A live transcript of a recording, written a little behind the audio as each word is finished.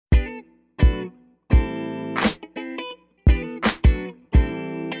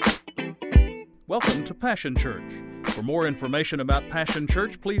Welcome to Passion Church. For more information about Passion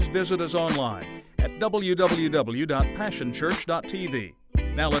Church, please visit us online at www.passionchurch.tv.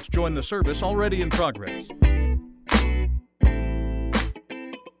 Now let's join the service already in progress.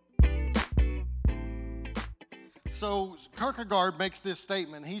 So Kierkegaard makes this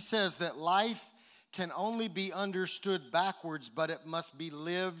statement. He says that life can only be understood backwards, but it must be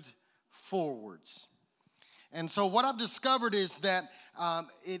lived forwards. And so what I've discovered is that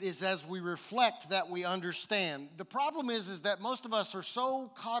it is as we reflect that we understand. The problem is that most of us are so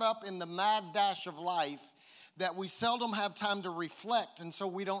caught up in the mad dash of life that we seldom have time to reflect, and so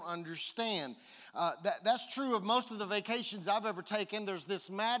we don't understand. That's true of most of the vacations I've ever taken. There's this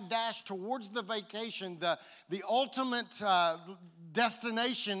mad dash towards the vacation. The ultimate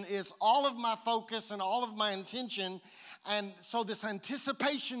destination is all of my focus and all of my intention. And so this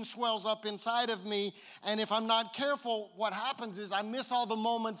anticipation swells up inside of me, and if I'm not careful, what happens is I miss all the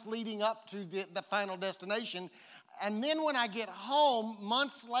moments leading up to the final destination. And then when I get home,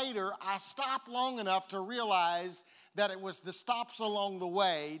 months later, I stop long enough to realize that it was the stops along the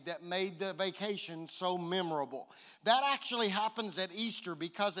way that made the vacation so memorable. That actually happens at Easter,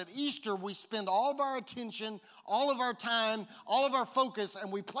 because at Easter we spend all of our attention, all of our time, all of our focus,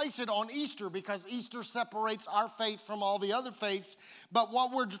 and we place it on Easter because Easter separates our faith from all the other faiths. But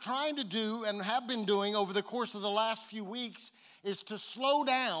what we're trying to do and have been doing over the course of the last few weeks is to slow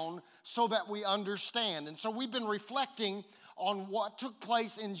down so that we understand. And so we've been reflecting on what took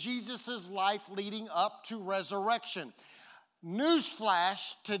place in Jesus' life leading up to resurrection.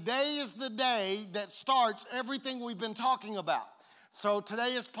 Newsflash, today is the day that starts everything we've been talking about. So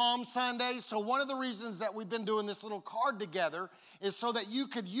today is Palm Sunday. So one of the reasons that we've been doing this little card together is so that you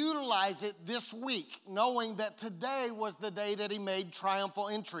could utilize it this week, knowing that today was the day that he made triumphal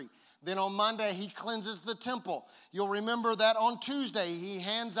entry. Then on Monday, he cleanses the temple. You'll remember that on Tuesday, he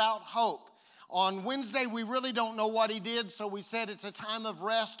hands out hope. On Wednesday, we really don't know what he did, so we said it's a time of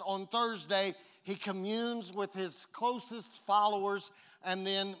rest. On Thursday, he communes with his closest followers. And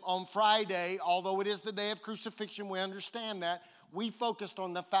then on Friday, although it is the day of crucifixion, we understand that, we focused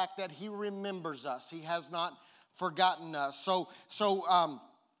on the fact that he remembers us. He has not forgotten us. So I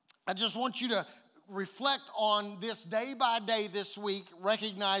just want you to reflect on this day by day this week,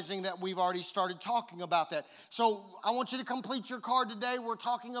 recognizing that we've already started talking about that. So I want you to complete your card today. We're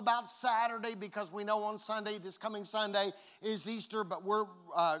talking about Saturday because we know on Sunday, this coming Sunday, is Easter, but we're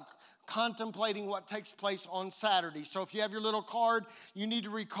contemplating what takes place on Saturday. So if you have your little card, you need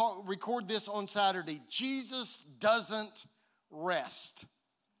to record this on Saturday. Jesus doesn't rest.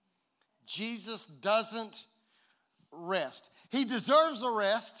 Jesus doesn't rest. He deserves a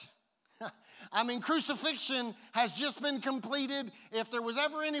rest. I mean, crucifixion has just been completed. If there was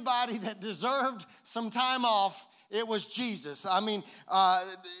ever anybody that deserved some time off, it was Jesus. I mean,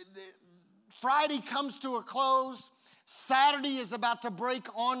 Friday comes to a close. Saturday is about to break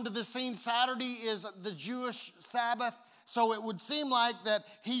onto the scene. Saturday is the Jewish Sabbath. So it would seem like that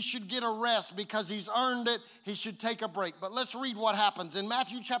he should get a rest because he's earned it. He should take a break. But let's read what happens. In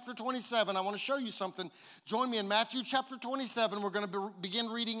Matthew chapter 27, I want to show you something. Join me in Matthew chapter 27. We're going to begin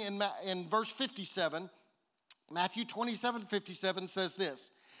reading in verse 57. Matthew 27:57 says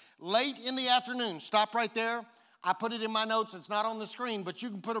this. Late in the afternoon, stop right there. I put it in my notes. It's not on the screen, but you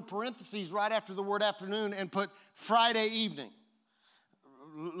can put a parenthesis right after the word afternoon and put Friday evening.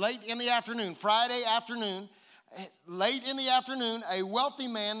 Late in the afternoon, Friday afternoon. Late in the afternoon, a wealthy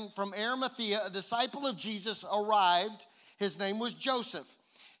man from Arimathea, a disciple of Jesus, arrived. His name was Joseph.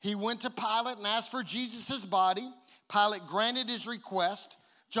 He went to Pilate and asked for Jesus' body. Pilate granted his request.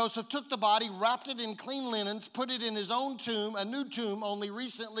 Joseph took the body, wrapped it in clean linens, put it in his own tomb, a new tomb only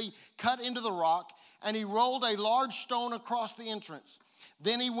recently cut into the rock, and he rolled a large stone across the entrance.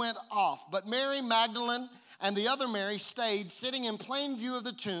 Then he went off. But Mary Magdalene and the other Mary stayed, sitting in plain view of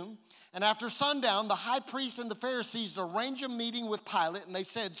the tomb. And after sundown, the high priest and the Pharisees arranged a meeting with Pilate, and they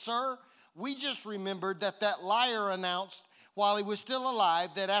said, "Sir, we just remembered that liar announced while he was still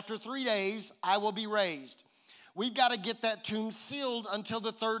alive that after 3 days I will be raised. We've got to get that tomb sealed until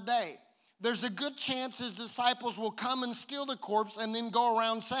the third day. There's a good chance his disciples will come and steal the corpse and then go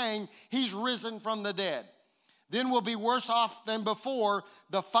around saying he's risen from the dead. Then we'll be worse off than before,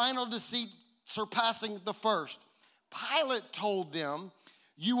 the final deceit surpassing the first." Pilate told them,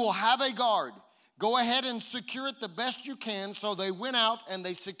 "You will have a guard. Go ahead and secure it the best you can." So they went out and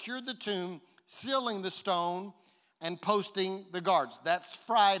they secured the tomb, sealing the stone and posting the guards. That's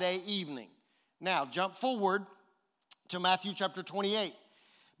Friday evening. Now, jump forward to Matthew chapter 28,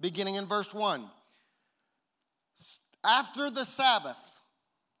 beginning in verse 1. After the Sabbath,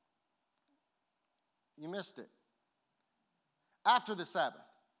 you missed it. After the Sabbath.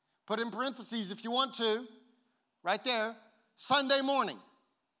 Put in parentheses if you want to, right there, Sunday morning.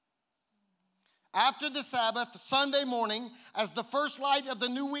 After the Sabbath, Sunday morning, as the first light of the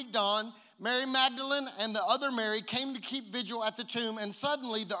new week dawned, Mary Magdalene and the other Mary came to keep vigil at the tomb, and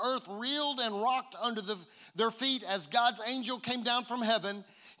suddenly the earth reeled and rocked under their feet as God's angel came down from heaven,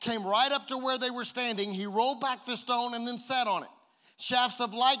 came right up to where they were standing. He rolled back the stone and then sat on it. Shafts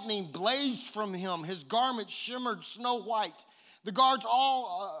of lightning blazed from him. His garment shimmered snow white. The guards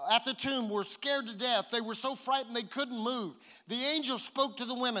all at the tomb were scared to death. They were so frightened they couldn't move. The angel spoke to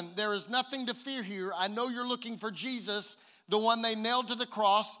the women, "There is nothing to fear here. I know you're looking for Jesus, the one they nailed to the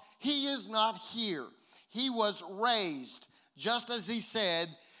cross. He is not here. He was raised, just as he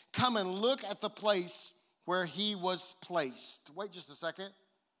said. Come and look at the place where he was placed." Wait just a second.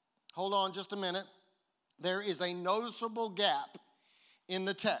 Hold on just a minute. There is a noticeable gap in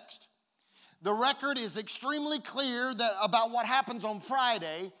the text. The record is extremely clear about what happens on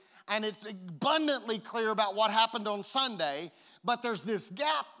Friday, and it's abundantly clear about what happened on Sunday, but there's this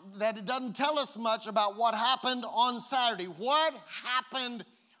gap that it doesn't tell us much about what happened on Saturday. What happened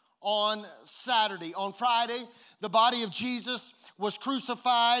on Saturday? On Friday, the body of Jesus was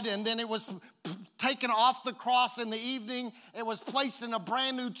crucified, and then it was taken off the cross in the evening. It was placed in a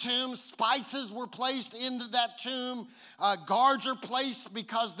brand new tomb. Spices were placed into that tomb. Guards are placed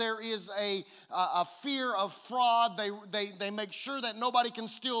because there is a fear of fraud. They make sure that nobody can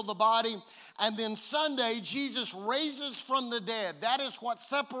steal the body. And then Sunday, Jesus raises from the dead. That is what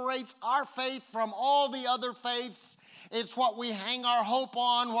separates our faith from all the other faiths. It's what we hang our hope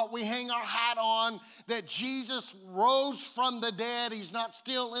on, what we hang our hat on, that Jesus rose from the dead. He's not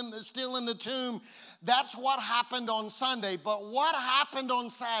still in the tomb. That's what happened on Sunday. But what happened on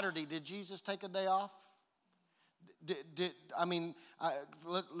Saturday? Did Jesus take a day off?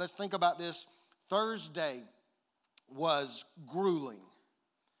 Let's think about this. Thursday was grueling.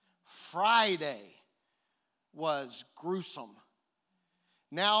 Friday was gruesome.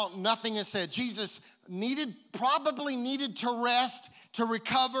 Now, nothing is said. Jesus probably needed to rest, to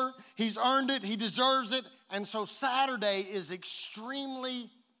recover. He's earned it. He deserves it. And so Saturday is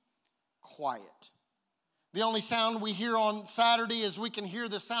extremely quiet. The only sound we hear on Saturday is we can hear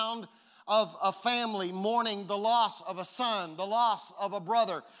the sound of a family mourning the loss of a son, the loss of a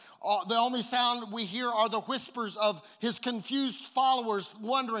brother. The only sound we hear are the whispers of his confused followers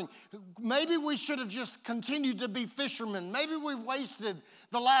wondering, maybe we should have just continued to be fishermen. Maybe we wasted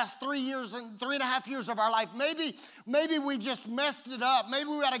the last 3.5 years of our life. Maybe we just messed it up. Maybe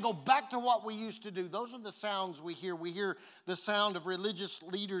we got to go back to what we used to do. Those are the sounds we hear. We hear the sound of religious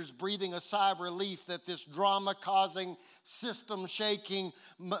leaders breathing a sigh of relief that this drama-causing, system-shaking,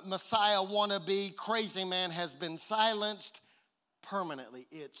 Messiah wannabe crazy man has been silenced permanently.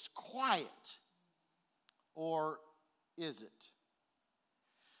 It's quiet. Or is it?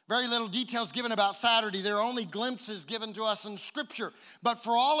 Very little details given about Saturday. There are only glimpses given to us in Scripture. But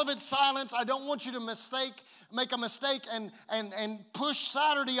for all of its silence, I don't want you to make a mistake and push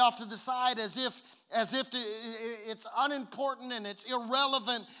Saturday off to the side as if it's unimportant and it's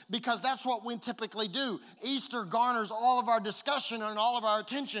irrelevant, because that's what we typically do. Easter garners all of our discussion and all of our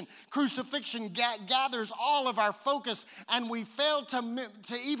attention. Crucifixion gathers all of our focus, and we fail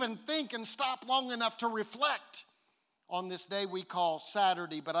to even think and stop long enough to reflect on this day we call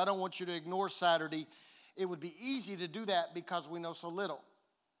Saturday. But I don't want you to ignore Saturday. It would be easy to do that because we know so little.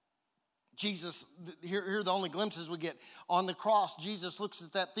 Jesus, here are the only glimpses we get. On the cross, Jesus looks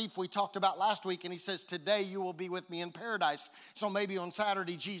at that thief we talked about last week, and he says, "Today you will be with me in paradise." So maybe on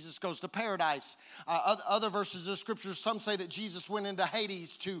Saturday, Jesus goes to paradise. Other verses of Scripture, some say that Jesus went into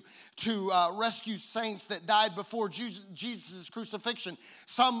Hades to rescue saints that died before Jesus' crucifixion.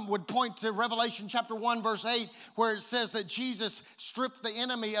 Some would point to Revelation chapter 1, verse 8, where it says that Jesus stripped the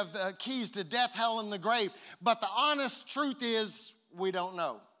enemy of the keys to death, hell, and the grave. But the honest truth is, we don't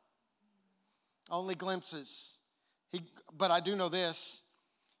know. Only glimpses. But I do know this.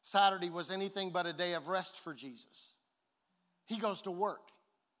 Saturday was anything but a day of rest for Jesus. He goes to work.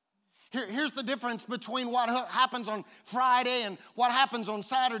 Here's the difference between what happens on Friday and what happens on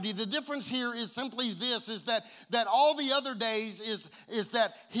Saturday. The difference here is simply this, is that all the other days is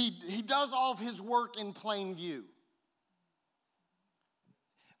that he does all of his work in plain view.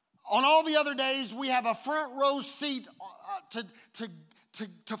 On all the other days, we have a front row seat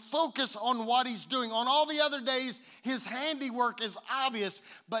to focus on what he's doing. On all the other days, his handiwork is obvious,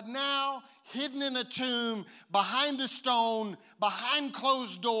 but now hidden in a tomb, behind a stone, behind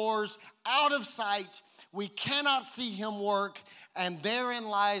closed doors, out of sight, we cannot see him work, and therein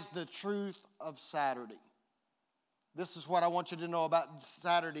lies the truth of Saturday. This is what I want you to know about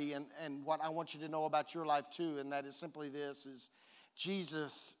Saturday, and what I want you to know about your life too, and that is simply this,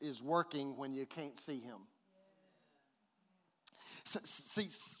 Jesus is working when you can't see him. See,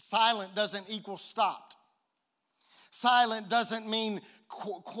 silent doesn't equal stopped. Silent doesn't mean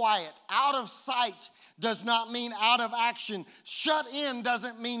quiet. Out of sight does not mean out of action. Shut in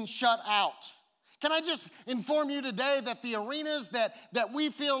doesn't mean shut out. Can I just inform you today that the arenas that we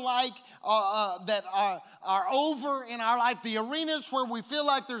feel like that are over in our life, the arenas where we feel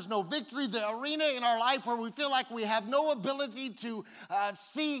like there's no victory, the arena in our life where we feel like we have no ability to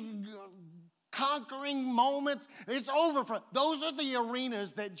see conquering moments, it's over. Those are the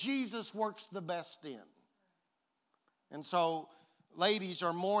arenas that Jesus works the best in. And so ladies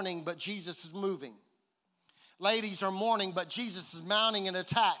are mourning, but Jesus is moving. Ladies are mourning, but Jesus is mounting an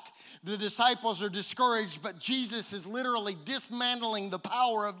attack. The disciples are discouraged, but Jesus is literally dismantling the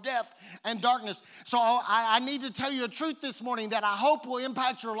power of death and darkness. So I need to tell you a truth this morning that I hope will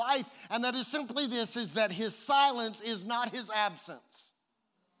impact your life, and that is simply this, is that his silence is not his absence.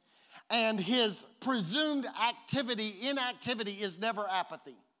 And his presumed inactivity is never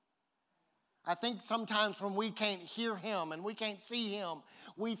apathy. I think sometimes when we can't hear him and we can't see him,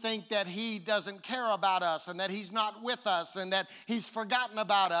 we think that he doesn't care about us and that he's not with us and that he's forgotten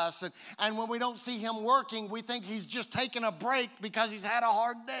about us. And when we don't see him working, we think he's just taking a break because he's had a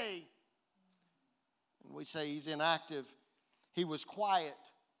hard day. And we say he's inactive. He was quiet,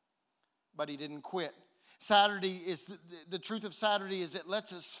 but he didn't quit. Saturday is the truth of Saturday is it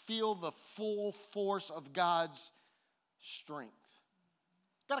lets us feel the full force of God's strength.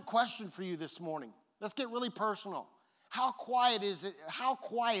 Got a question for you this morning. Let's get really personal. How quiet is it? How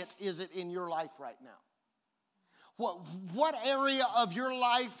quiet is it in your life right now? What area of your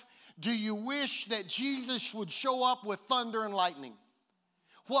life do you wish that Jesus would show up with thunder and lightning?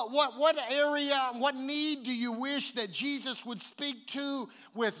 What area, what need do you wish that Jesus would speak to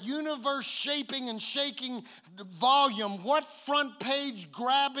with universe shaping and shaking volume? What front page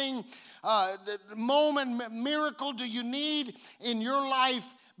grabbing the moment miracle do you need in your life?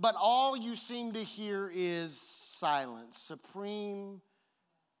 But all you seem to hear is silence, supreme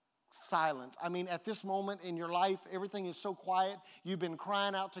silence. I mean, at this moment in your life, everything is so quiet. You've been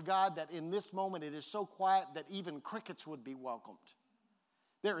crying out to God that in this moment it is so quiet that even crickets would be welcomed.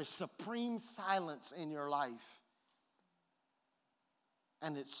 There is supreme silence in your life.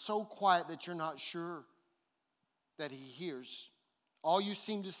 And it's so quiet that you're not sure that he hears. All you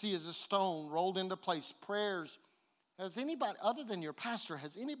seem to see is a stone rolled into place. Prayers. Has anybody, other than your pastor,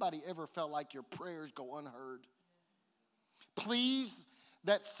 has anybody ever felt like your prayers go unheard? Pleas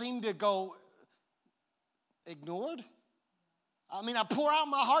that seem to go ignored? I mean, I pour out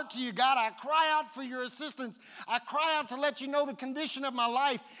my heart to you, God. I cry out for your assistance. I cry out to let you know the condition of my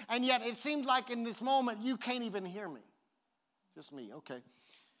life. And yet it seems like in this moment you can't even hear me. Just me, okay.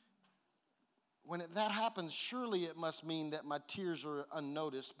 When that happens, surely it must mean that my tears are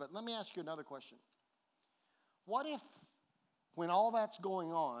unnoticed. But let me ask you another question. What if, when all that's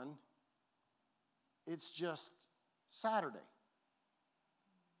going on, it's just Saturday?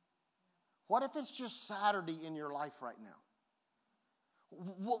 What if it's just Saturday in your life right now?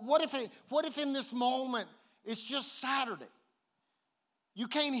 What if in this moment it's just Saturday? You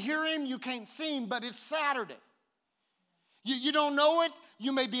can't hear him, you can't see him, but it's Saturday. You don't know it.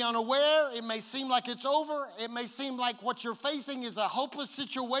 You may be unaware. It may seem like it's over. It may seem like what you're facing is a hopeless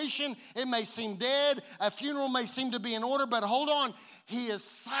situation. It may seem dead. A funeral may seem to be in order, but hold on. He is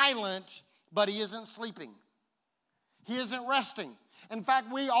silent, but he isn't sleeping. He isn't resting. In fact,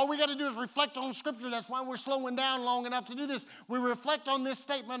 all we got to do is reflect on Scripture. That's why we're slowing down long enough to do this. We reflect on this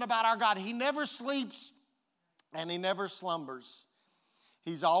statement about our God. He never sleeps and he never slumbers.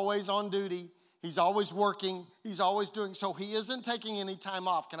 He's always on duty. He's always working. He's always doing. So he isn't taking any time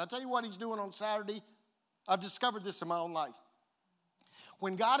off. Can I tell you what he's doing on Saturday? I've discovered this in my own life.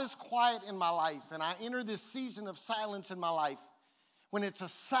 When God is quiet in my life and I enter this season of silence in my life, when it's a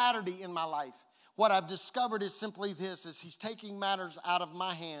Saturday in my life, what I've discovered is simply this, is he's taking matters out of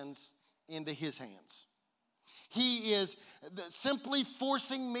my hands into his hands. He is simply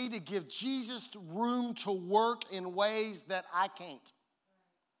forcing me to give Jesus room to work in ways that I can't.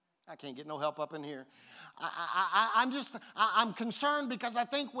 I can't get no help up in here. I'm concerned because I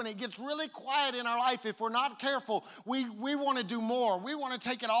think when it gets really quiet in our life, if we're not careful, we want to do more. We want to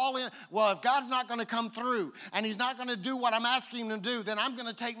take it all in. Well, if God's not going to come through and he's not going to do what I'm asking him to do, then I'm going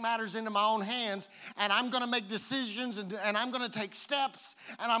to take matters into my own hands and I'm going to make decisions and I'm going to take steps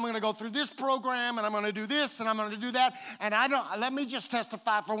and I'm going to go through this program and I'm going to do this and I'm going to do that. And let me just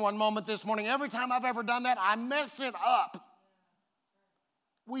testify for one moment this morning. Every time I've ever done that, I mess it up.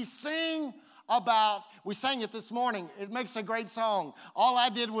 We sang it this morning. It makes a great song. All I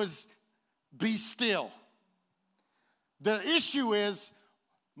did was be still. The issue is,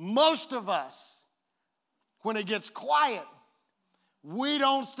 most of us, when it gets quiet, we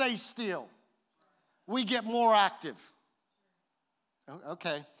don't stay still. We get more active.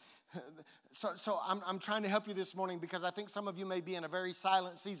 Okay. So I'm trying to help you this morning because I think some of you may be in a very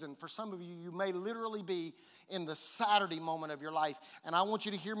silent season. For some of you, you may literally be in the Saturday moment of your life. And I want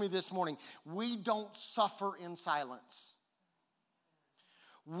you to hear me this morning. We don't suffer in silence.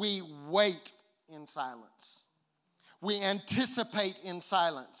 We wait in silence. We anticipate in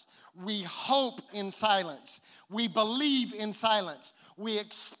silence. We hope in silence. We believe in silence. We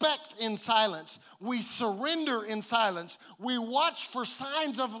expect in silence. We surrender in silence. We watch for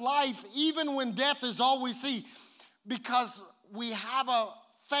signs of life even when death is all we see, because we have a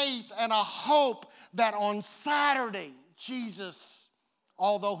faith and a hope that on Saturday, Jesus,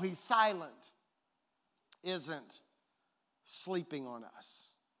 although he's silent, isn't sleeping on us.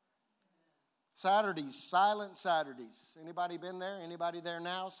 Saturdays, silent Saturdays. Anybody been there? Anybody there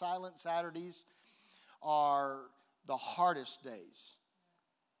now? Silent Saturdays are the hardest days.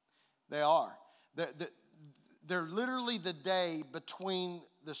 They are. They're literally the day between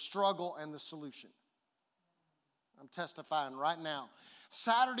the struggle and the solution. I'm testifying right now.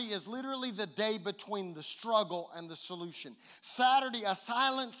 Saturday is literally the day between the struggle and the solution. Saturday, a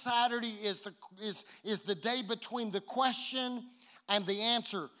silent Saturday is the day between the question and the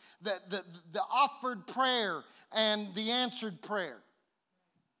answer. The offered prayer and the answered prayer.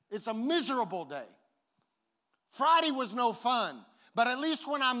 It's a miserable day. Friday was no fun, but at least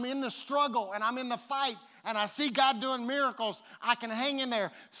when I'm in the struggle and I'm in the fight and I see God doing miracles, I can hang in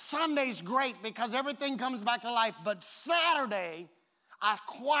there. Sunday's great because everything comes back to life, but Saturday, a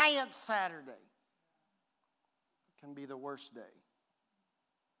quiet Saturday, can be the worst day.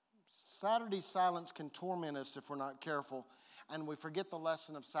 Saturday's silence can torment us if we're not careful. And we forget the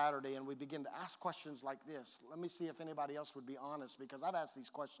lesson of Saturday and we begin to ask questions like this. Let me see if anybody else would be honest, because I've asked these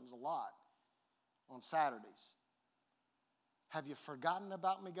questions a lot on Saturdays. Have you forgotten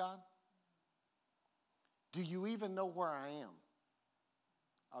about me, God? Do you even know where I am?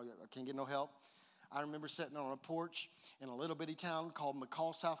 Oh, yeah, I can't get no help. I remember sitting on a porch in a little bitty town called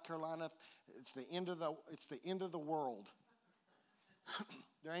McCall, South Carolina. It's the end of the world.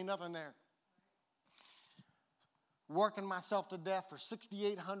 There ain't nothing there. Working myself to death for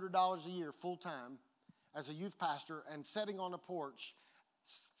 $6,800 a year full time as a youth pastor, and sitting on a porch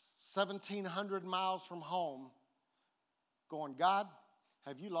 1,700 miles from home going, God,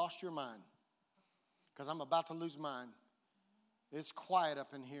 have you lost your mind? Because I'm about to lose mine. It's quiet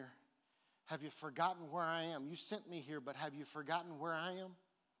up in here. Have you forgotten where I am? You sent me here, but have you forgotten where I am?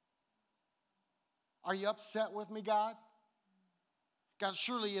 Are you upset with me, God? God,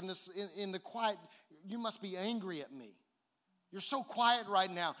 surely in the quiet, you must be angry at me. You're so quiet right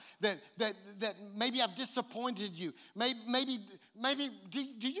now that maybe I've disappointed you. Maybe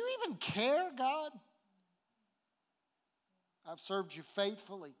do you even care, God? I've served you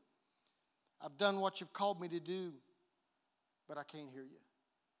faithfully. I've done what you've called me to do, but I can't hear you.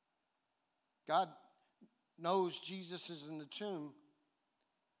 God knows Jesus is in the tomb.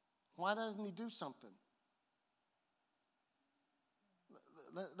 Why doesn't he do something?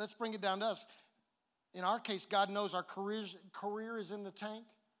 Let's bring it down to us. In our case, God knows our career is in the tank.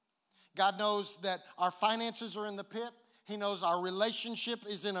 God knows that our finances are in the pit. He knows our relationship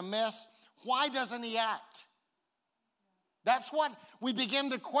is in a mess. Why doesn't he act? That's what we begin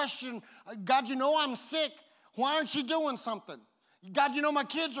to question. God, you know I'm sick. Why aren't you doing something? God, you know my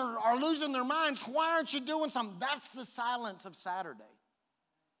kids are losing their minds. Why aren't you doing something? That's the silence of Saturday.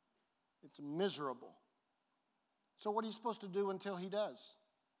 It's miserable. So what are you supposed to do until he does?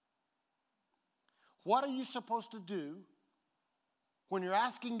 What are you supposed to do when you're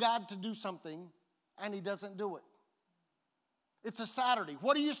asking God to do something and he doesn't do it? It's a Saturday.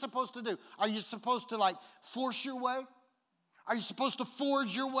 What are you supposed to do? Are you supposed to force your way? Are you supposed to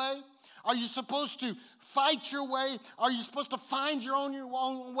forge your way? Are you supposed to fight your way? Are you supposed to find your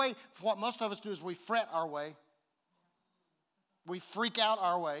own way? What most of us do is we fret our way. We freak out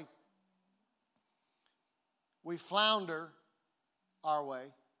our way. We flounder our way.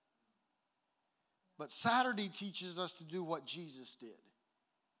 But Saturday teaches us to do what Jesus did.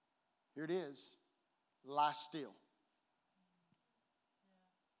 Here it is. Lie still.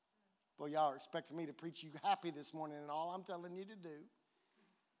 Well, y'all are expecting me to preach you happy this morning, and all I'm telling you to do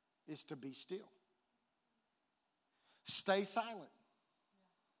is to be still. Stay silent.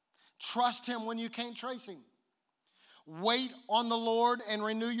 Trust him when you can't trace him. Wait on the Lord and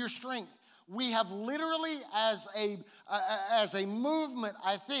renew your strength. We have literally, as a movement,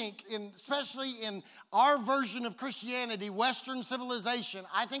 I think, especially in our version of Christianity, Western civilization,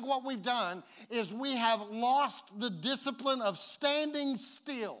 I think what we've done is we have lost the discipline of standing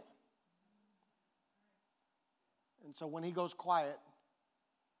still. And so when he goes quiet,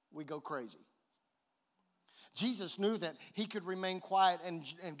 we go crazy. Jesus knew that he could remain quiet and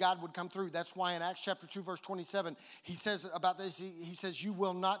God would come through. That's why in Acts chapter 2, verse 27, he says about this, he says, you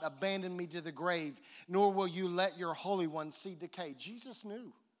will not abandon me to the grave, nor will you let your Holy One see decay. Jesus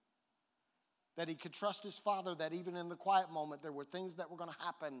knew that he could trust his Father, that even in the quiet moment, there were things that were going to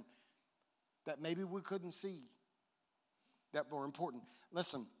happen that maybe we couldn't see that were important.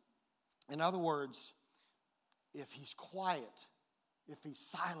 Listen, in other words, if he's quiet, if he's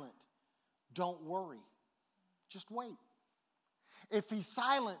silent, don't worry. Just wait. If he's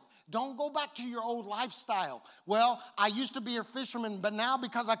silent, don't go back to your old lifestyle. Well, I used to be a fisherman, but now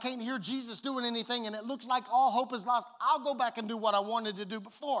because I can't hear Jesus doing anything and it looks like all hope is lost, I'll go back and do what I wanted to do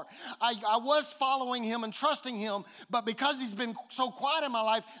before. I was following him and trusting him, but because he's been so quiet in my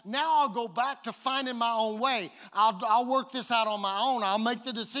life, now I'll go back to finding my own way. I'll work this out on my own. I'll make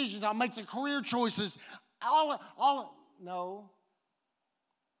the decisions. I'll make the career choices. No.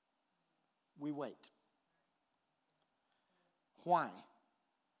 We wait. Why?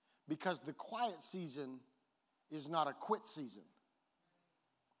 Because the quiet season is not a quit season.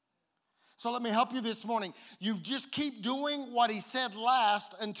 So let me help you this morning. You just keep doing what he said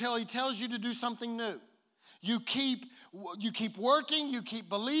last until he tells you to do something new. You keep working, you keep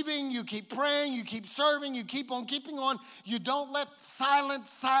believing, you keep praying, you keep serving, you keep on keeping on. You don't let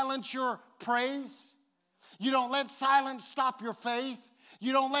silence your praise. You don't let silence stop your faith.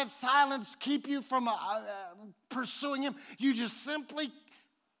 You don't let silence keep you from pursuing him. You just simply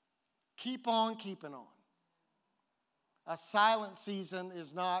keep on keeping on. A silent season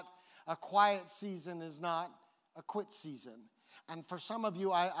is not, a quiet season is not a quit season. And for some of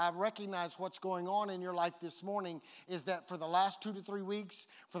you, I recognize what's going on in your life this morning is that for the last 2 to 3 weeks,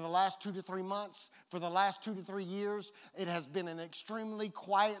 for the last 2 to 3 months, for the last 2 to 3 years, it has been an extremely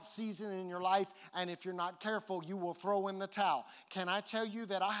quiet season in your life. And if you're not careful, you will throw in the towel. Can I tell you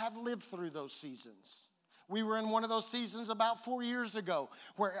that I have lived through those seasons? We were in one of those seasons about 4 years ago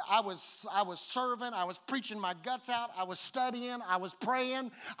where I was serving, I was preaching my guts out, I was studying, I was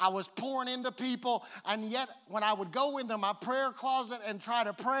praying, I was pouring into people, and yet when I would go into my prayer closet and try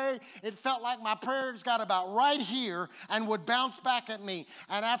to pray, it felt like my prayers got about right here and would bounce back at me.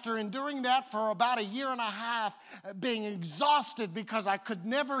 And after enduring that for about a year and a half, being exhausted because I could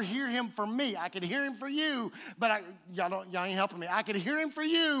never hear him for me. I could hear him for you, but y'all ain't helping me. I could hear him for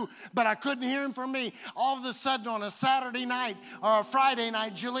you, but I couldn't hear him for me. All of a sudden on a Saturday night or a Friday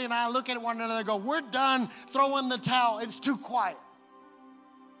night, Julie and I look at one another and go, we're done, throw in the towel, it's too quiet.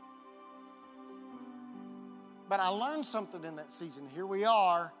 But I learned something in that season. Here we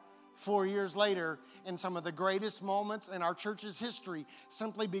are 4 years later in some of the greatest moments in our church's history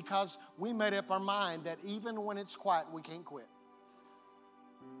simply because we made up our mind that even when it's quiet, we can't quit.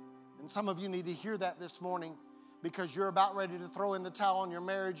 And some of you need to hear that this morning, because you're about ready to throw in the towel on your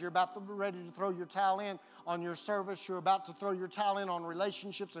marriage. You're about ready to throw your towel in on your service. You're about to throw your towel in on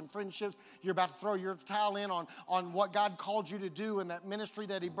relationships and friendships. You're about to throw your towel in on what God called you to do and that ministry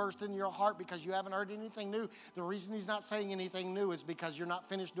that he burst in your heart because you haven't heard anything new. The reason he's not saying anything new is because you're not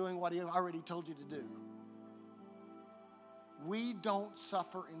finished doing what he already told you to do. We don't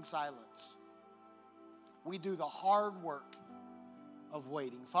suffer in silence. We do the hard work of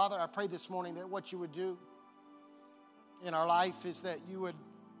waiting. Father, I pray this morning that what you would do in our life is that you would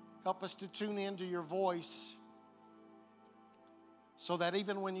help us to tune into your voice so that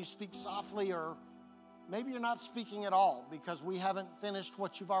even when you speak softly, or maybe you're not speaking at all because we haven't finished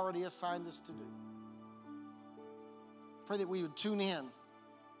what you've already assigned us to do. Pray that we would tune in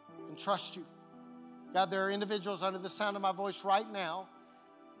and trust you. God, there are individuals under the sound of my voice right now.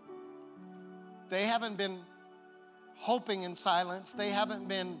 They haven't been hoping in silence. They haven't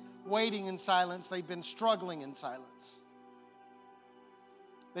been waiting in silence. They've been struggling in silence.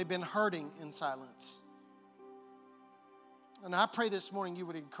 They've been hurting in silence. And I pray this morning you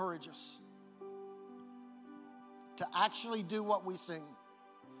would encourage us to actually do what we sing.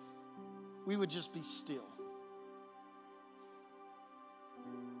 We would just be still.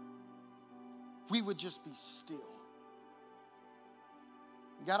 We would just be still.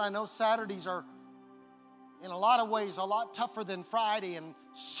 God, I know Saturdays are in a lot of ways a lot tougher than Friday and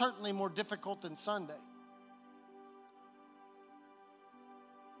certainly more difficult than Sunday.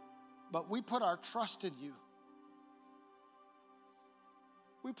 But we put our trust in you.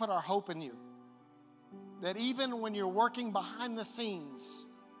 We put our hope in you. That even when you're working behind the scenes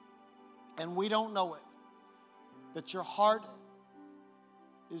and we don't know it, that your heart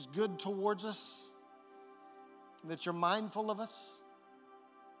is good towards us, that you're mindful of us,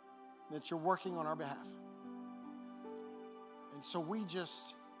 that you're working on our behalf. And so we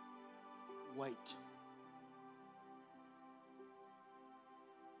just wait.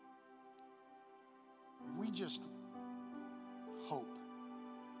 We just hope.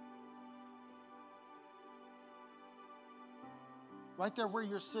 Right there where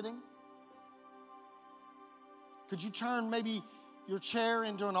you're sitting, could you turn maybe your chair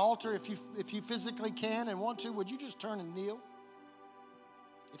into an altar if you physically can and want to? Would you just turn and kneel?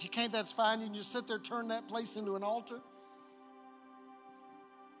 If you can't, that's fine. You can just sit there, turn that place into an altar.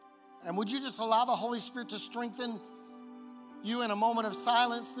 And would you just allow the Holy Spirit to strengthen you in a moment of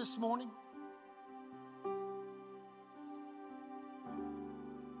silence this morning?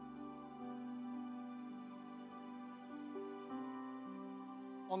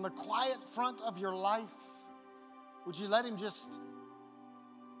 On the quiet front of your life, would you let him just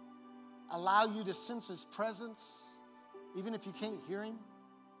allow you to sense his presence, even if you can't hear him?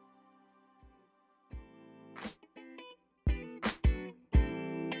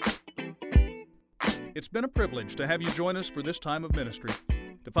 It's been a privilege to have you join us for this time of ministry.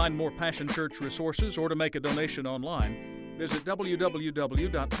 To find more Passion Church resources or to make a donation online, visit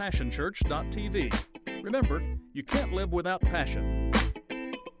www.passionchurch.tv. Remember, you can't live without passion.